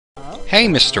Hey,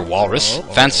 Mr. Walrus.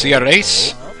 Fancy a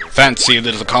race? Fancy a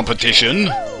little competition?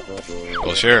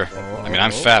 Well, sure. I mean,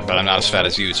 I'm fat, but I'm not as fat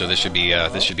as you, so this should be a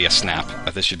snap.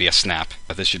 This should be a snap.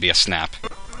 This should be a snap.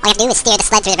 All you have to do is steer the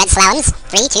sled through the red slaloms.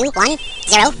 3, 2, 1,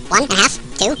 0, 1.5,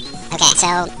 2. Okay,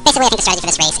 so basically I think the strategy for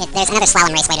this race, there's another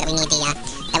slalom race later that we need to be a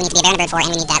bear and a bird for,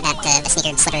 and we need the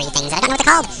sneakered, slippery things. I don't know what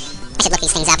they're called. I should look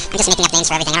these things up. I'm just making up names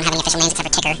for everything. I don't have any official names except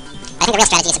for Ticker. I think the real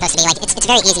strategy is supposed to be, like, it's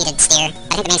very easy to steer.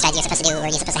 I think the main strategy you're supposed to do, or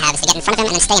you're supposed to have, is to get in front of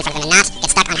him and then stay in front of him and not get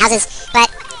stuck on houses. But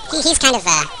he's kind of,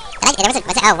 oh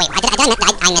wait, I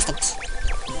missed it.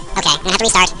 Okay, I'm gonna have to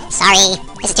restart. Sorry.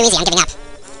 This is too easy, I'm giving up.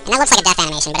 And that looks like a death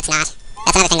animation, but it's not.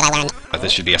 That's another thing that I learned. But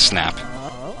this should be a snap.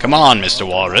 Come on, Mr.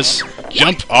 Walrus.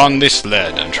 Jump on this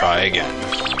sled and try again.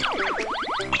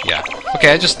 Yeah.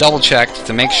 Okay, I just double-checked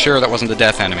to make sure that wasn't the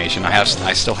death animation. I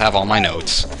still have all my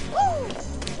notes.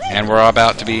 And we're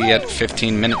about to be at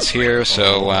 15 minutes here,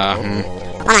 so, Well,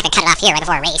 I'm not gonna cut it off here right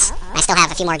before a race. I still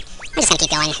have a few more. I'm just gonna keep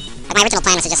going. But my original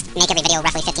plan was to just make every video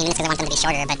roughly 15 minutes because I want them to be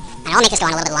shorter, but I'll make this go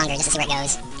on a little bit longer just to see where it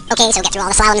goes. Okay, so we get through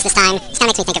all the slaloms this time. This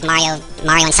kind of makes me think of Mario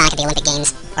and Sonic at the Olympic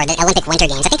Games, or the Olympic Winter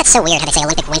Games. I think that's so weird how they say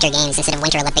Olympic Winter Games instead of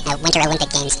Winter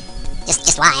Olympic Games.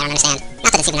 Just why? I don't understand.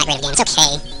 Not that it's even that great of a game. It's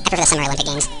okay. I prefer the Summer Olympic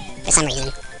Games for some reason.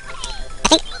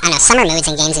 I don't know, summer moods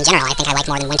in games in general I think I like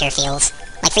more than winter feels.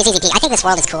 Like Freeze Easy Peak, I think this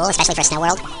world is cool, especially for a snow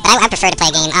world, but I prefer to play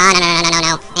a game. Oh,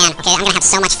 no. Man, okay, I'm gonna have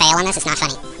so much fail on this, it's not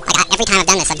funny. Like, every time I've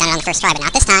done this, I've done it on the first try, but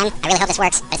not this time. I really hope this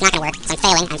works, but it's not gonna work, because I'm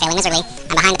failing miserably.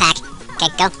 I'm behind the pack.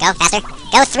 Okay, go, faster.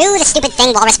 Go through the stupid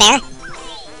thing, Walrus Bear.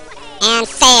 And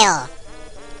fail.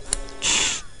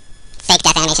 Fake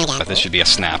death animation again. but this should be a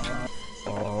snap.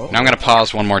 Now I'm gonna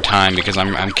pause one more time because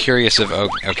I'm curious if...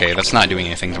 Okay, that's not doing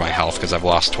anything to my health because I've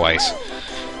lost twice.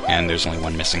 And there's only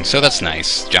one missing, so that's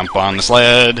nice. Jump on the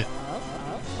sled.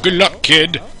 Good luck,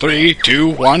 kid. 3, 2,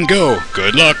 1, go.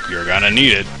 Good luck. You're gonna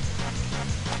need it.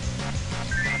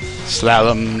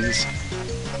 Slaloms.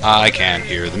 I can't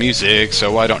hear the music,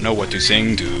 so I don't know what to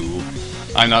sing to.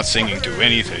 I'm not singing to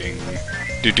anything.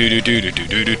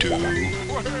 Do-do-do-do-do-do-do-do.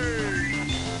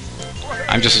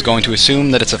 I'm just going to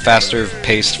assume that it's a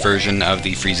faster-paced version of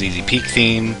the Freeze Easy Peak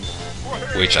theme,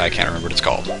 which I can't remember what it's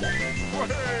called.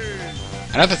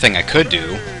 Another thing I could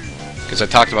do, because I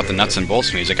talked about the nuts and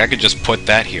bolts music, I could just put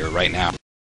that here right now.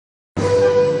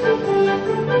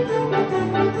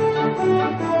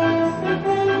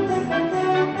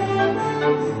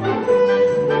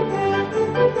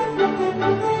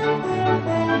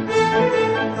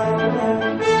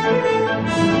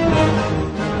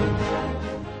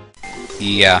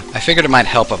 Yeah, I figured it might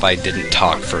help if I didn't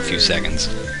talk for a few seconds.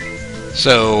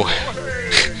 So...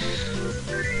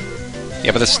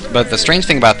 yeah, but the strange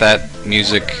thing about that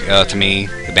music, to me,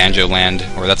 the Banjo Land,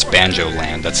 or that's Banjo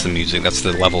Land, that's the music, that's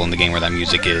the level in the game where that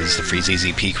music is, the Freeze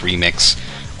Easy Peak remix,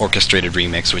 orchestrated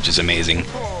remix, which is amazing.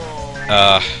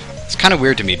 It's kind of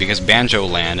weird to me because Banjo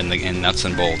Land in Nuts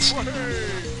and Bolts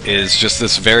is just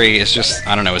this it's just,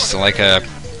 I don't know, it's like a,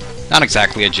 not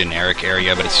exactly a generic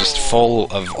area, but it's just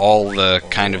full of all the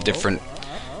kind of different,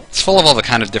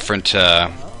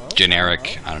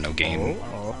 generic, I don't know, game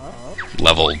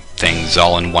level things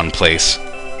all in one place.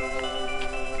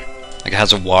 Like it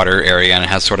has a water area, and it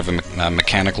has sort of a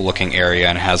mechanical looking area,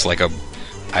 and it has like a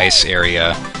ice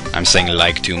area. I'm saying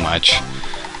like too much.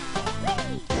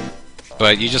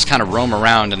 But you just kind of roam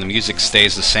around and the music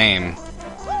stays the same.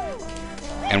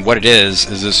 And what it is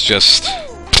it's just...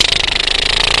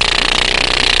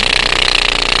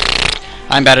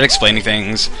 I'm bad at explaining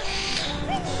things.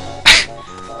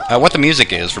 What the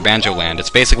music is for Banjo Land, it's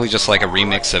basically just like a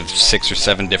remix of 6 or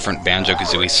 7 different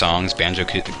Banjo-Kazooie songs,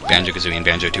 Banjo-Kazooie and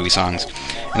Banjo-Tooie songs,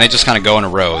 and they just kind of go in a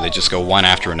row. They just go one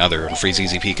after another, and Freeze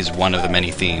Easy Peak is one of the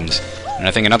many themes. And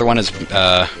I think another one is,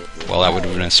 well, that would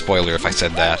have been a spoiler if I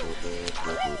said that.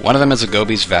 One of them is a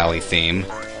Gobi's Valley theme.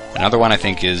 Another one I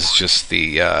think is just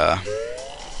the, I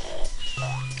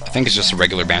think it's just a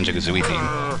regular Banjo-Kazooie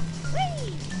theme.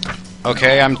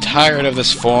 Okay, I'm tired of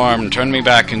this form. Turn me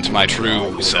back into my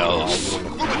true self.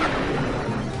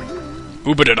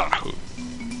 Oobadada.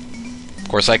 Of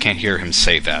course, I can't hear him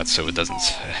say that, so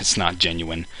it's not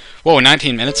genuine. Whoa,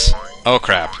 19 minutes? Oh,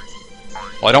 crap.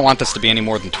 Well, I don't want this to be any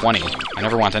more than 20. I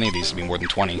never want any of these to be more than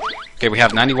 20. Okay, we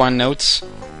have 91 notes.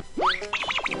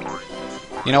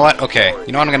 You know what? Okay,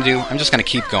 you know what I'm gonna do? I'm just gonna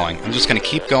keep going. I'm just gonna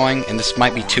keep going, and this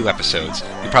might be 2 episodes.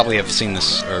 You probably have seen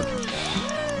this, or...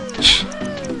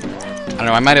 I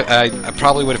don't know, I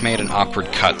probably would have made an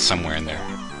awkward cut somewhere in there.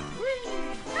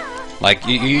 Like,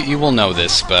 you will know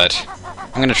this, but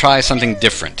I'm gonna try something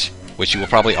different, which you will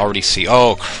probably already see.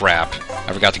 Oh, crap.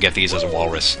 I forgot to get these as a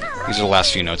walrus. These are the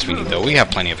last few notes we need, though. We have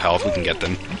plenty of health, we can get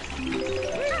them.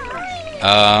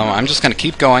 I'm just gonna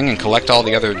keep going and collect all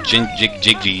the other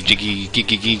jiggies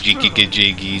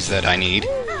that I need.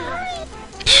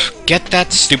 Get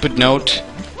that stupid note,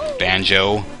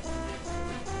 Banjo.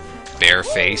 Bear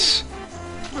face.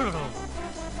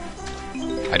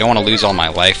 I don't want to lose all my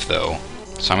life, though.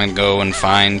 So I'm gonna go and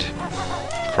find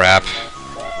crap.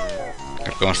 I'm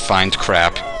gonna go and find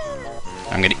crap.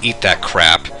 I'm gonna eat that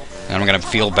crap, and I'm gonna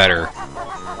feel better.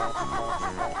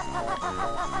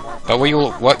 But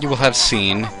what you will have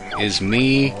seen is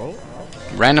me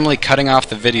randomly cutting off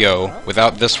the video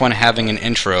without this one having an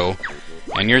intro,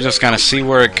 and you're just gonna see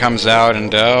where it comes out,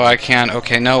 and oh, I can't,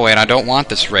 okay, no, wait, I don't want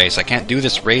this race. I can't do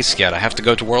this race yet. I have to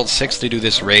go to World 6 to do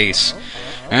this race.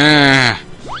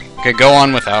 Okay, go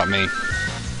on without me.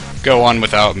 Go on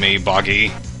without me,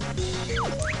 Bogged.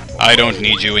 I don't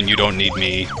need you and you don't need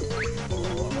me.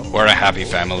 We're a happy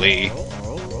family.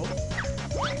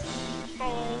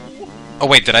 Oh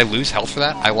wait, did I lose health for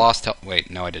that? I lost health. Wait,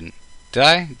 no I didn't. Did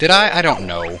I? Did I? I don't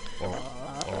know.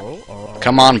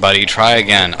 Come on, buddy, try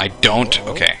again. I don't...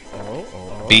 Okay.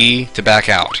 B to back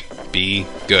out. B,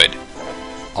 good.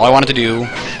 All I wanted to do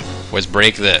was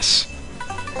break this.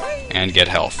 And get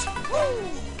health.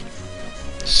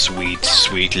 Sweet,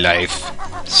 sweet life.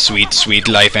 Sweet, sweet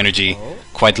life energy.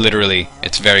 Quite literally,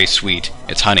 it's very sweet.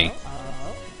 It's honey.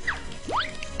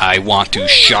 I want to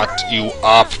shut you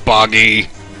up, Bogged.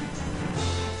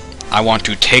 I want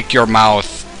to take your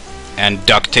mouth and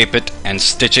duct tape it and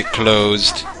stitch it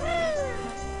closed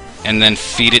and then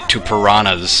feed it to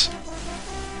piranhas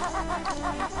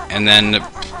and then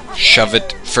shove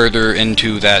it further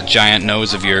into that giant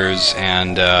nose of yours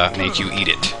and make you eat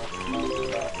it.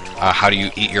 How do you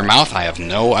eat your mouth? I have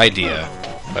no idea,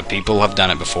 but people have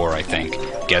done it before, I think.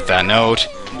 Get that note.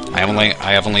 I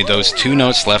have only those 2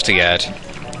 notes left to get.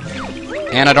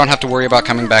 And I don't have to worry about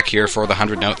coming back here for the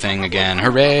 100-note thing again.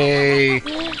 Hooray!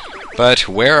 But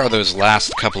where are those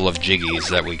last couple of jiggies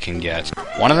that we can get?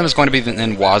 One of them is going to be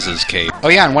in Waz's cave. Oh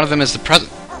yeah, and one of them is the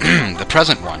the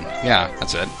present one. Yeah,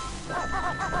 that's it.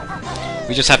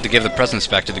 We just have to give the presents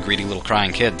back to the greedy little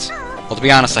crying kids. Well, to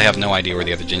be honest, I have no idea where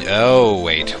the other Jinjo... Oh,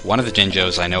 wait. One of the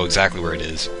Jinjos, I know exactly where it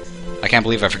is. I can't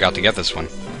believe I forgot to get this one.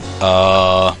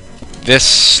 This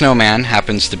snowman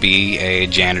happens to be a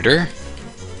janitor.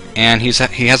 And he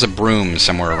has a broom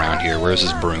somewhere around here. Where's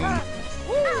his broom?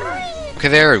 Okay,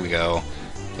 there we go.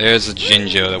 There's the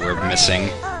Jinjo that we're missing.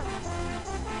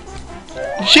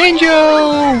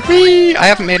 Jinjo! Whee! I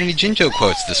haven't made any Jinjo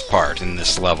quotes this part in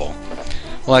this level.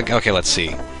 Well, okay, let's see.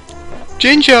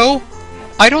 Jinjo!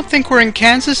 I don't think we're in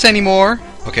Kansas anymore.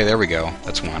 Okay, there we go.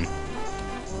 That's one.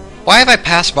 Why have I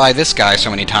passed by this guy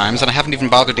so many times and I haven't even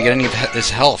bothered to get any of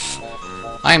his health?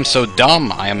 I am so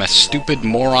dumb. I am a stupid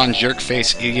moron,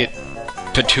 jerk-face, idiot,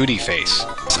 patootie face.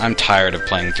 I'm tired of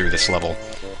playing through this level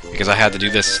because I had to do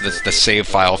the save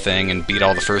file thing and beat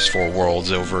all the first 4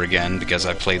 worlds over again because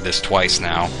I played this twice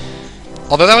now.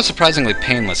 Although that was surprisingly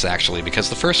painless, actually, because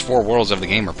the first 4 worlds of the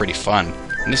game are pretty fun.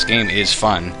 And this game is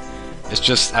fun. It's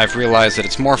just, I've realized that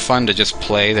it's more fun to just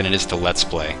play than it is to Let's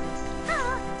Play.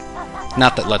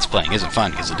 Not that Let's Playing isn't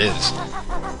fun, because it is.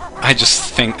 I'm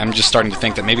just starting to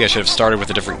think that maybe I should have started with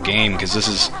a different game, because this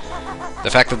is... The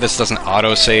fact that this doesn't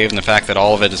auto-save, and the fact that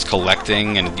all of it is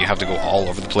collecting, and you have to go all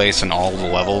over the place in all the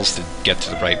levels to get to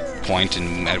the right point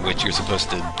at which you're supposed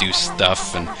to do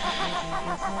stuff, and...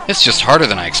 It's just harder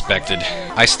than I expected.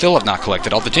 I still have not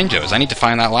collected all the Jinjos. I need to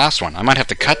find that last one. I might have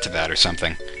to cut to that or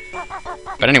something.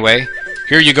 But anyway,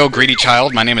 here you go, greedy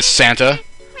child. My name is Santa.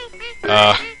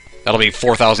 That'll be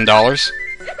 $4,000.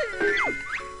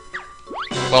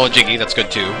 Well, a Jiggy, that's good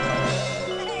too.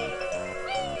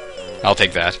 I'll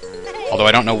take that. Although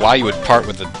I don't know why you would part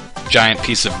with a giant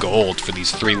piece of gold for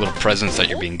these 3 little presents that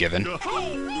you're being given.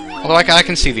 Although I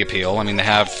can see the appeal. I mean, they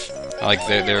have, like,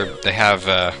 they're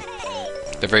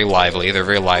very lively. They're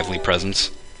very lively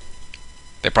presents.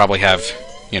 They probably have,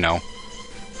 you know,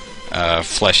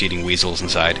 flesh-eating weasels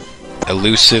inside.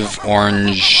 Elusive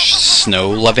orange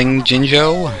snow-loving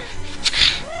Jinjo?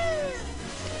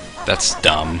 That's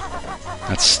dumb.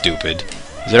 That's stupid.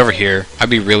 Is it over here?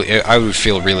 I would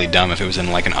feel really dumb if it was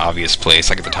in like an obvious place,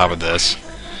 like at the top of this.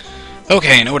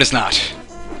 Okay, no it is not.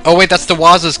 Oh wait, that's the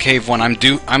Waz's cave one. I'm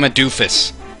a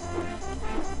doofus.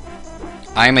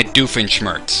 I'm a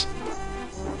doofenshmirtz.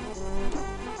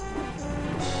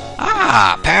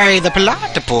 Ah, Perry the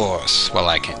Platypus! Well,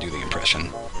 I can't do the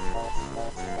impression.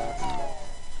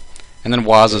 And then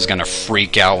Waz is gonna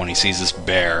freak out when he sees this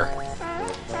bear.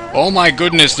 Oh my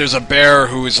goodness, there's a bear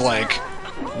who is like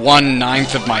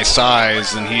 1/9 of my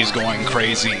size, and he's going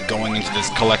crazy, going into this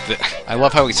I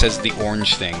love how he says the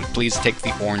orange thing. Please take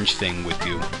the orange thing with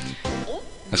you.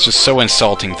 That's just so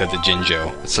insulting to the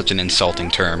Jinjo. It's such an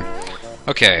insulting term.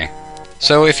 Okay.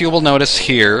 So if you will notice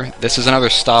here, this is another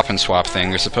stop and swap thing.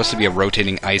 There's supposed to be a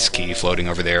rotating ice key floating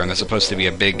over there, and there's supposed to be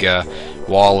a big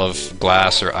wall of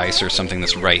glass or ice or something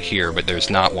that's right here, but there's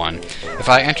not one. If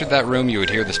I entered that room, you would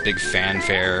hear this big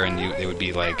fanfare, and it would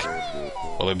be like...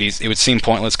 Well, it would seem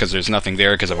pointless because there's nothing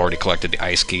there because I've already collected the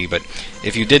ice key, but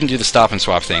if you didn't do the stop and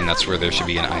swap thing, that's where there should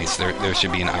be an ice. There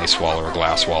should be an ice wall or a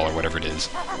glass wall or whatever it is.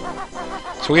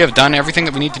 So we have done everything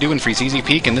that we need to do in Freeze Easy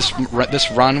Peak, and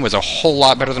this run was a whole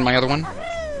lot better than my other one.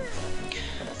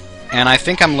 And I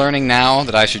think I'm learning now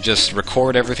that I should just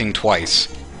record everything twice.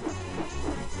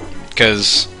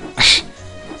 Because,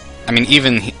 I mean,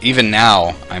 even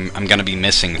now, I'm gonna be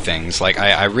missing things. Like,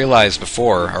 I realized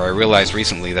before, or I realized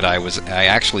recently, that I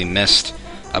actually missed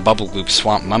a Bubble Goop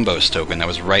Swamp Mumbos token that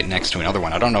was right next to another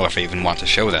one. I don't know if I even want to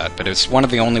show that, but it's one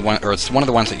of the it's one of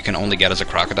the ones that you can only get as a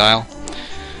crocodile.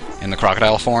 In the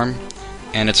crocodile form,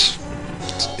 and it's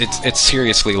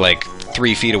seriously like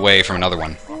 3 feet away from another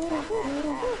one.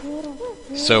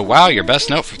 So wow, your best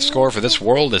score for this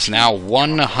world is now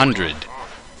 100,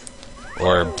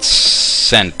 or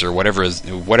cent, or whatever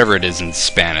it is in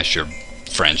Spanish or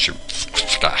French or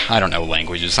I don't know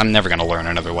languages. I'm never gonna learn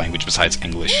another language besides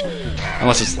English,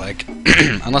 unless it's like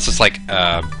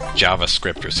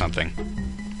JavaScript or something.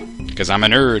 Because I'm a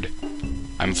nerd.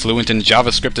 I'm fluent in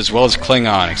JavaScript as well as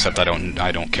Klingon, except I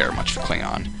don't care much for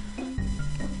Klingon.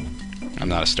 I'm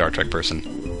not a Star Trek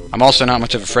person. I'm also not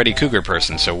much of a Freddy Krueger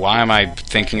person, so why am I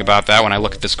thinking about that when I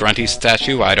look at this Grunty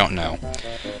statue? I don't know.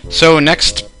 So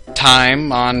next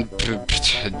time on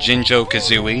Jinjo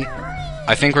Kazooie,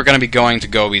 I think we're going to be going to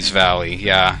Gobi's Valley.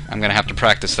 Yeah, I'm going to have to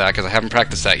practice that, because I haven't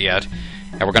practiced that yet.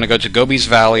 And we're going to go to Gobi's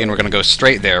Valley, and we're going to go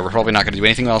straight there. We're probably not going to do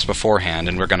anything else beforehand,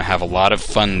 and we're going to have a lot of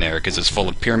fun there, because it's full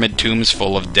of pyramid tombs,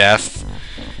 full of death.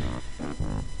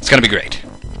 It's going to be great.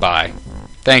 Bye.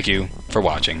 Thank you for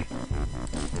watching.